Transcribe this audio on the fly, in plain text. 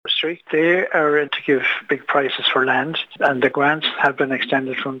forestry. They are to give big prices for land, and the grants have been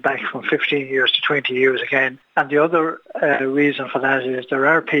extended from 15 years to 20 years again. And the other reason for that is there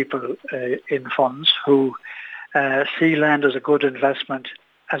are people in funds who see land as a good investment,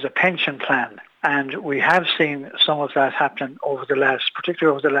 as a pension plan. And we have seen some of that happen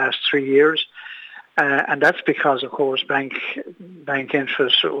particularly over the last 3 years. And that's because, of course, bank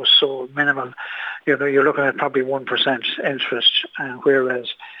interest was so minimal. You're looking at probably 1% interest,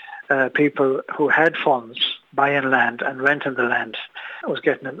 whereas people who had funds buying land and renting the land was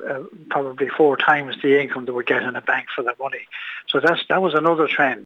getting probably 4 times the income they would get in a bank for their money. So that was another trend.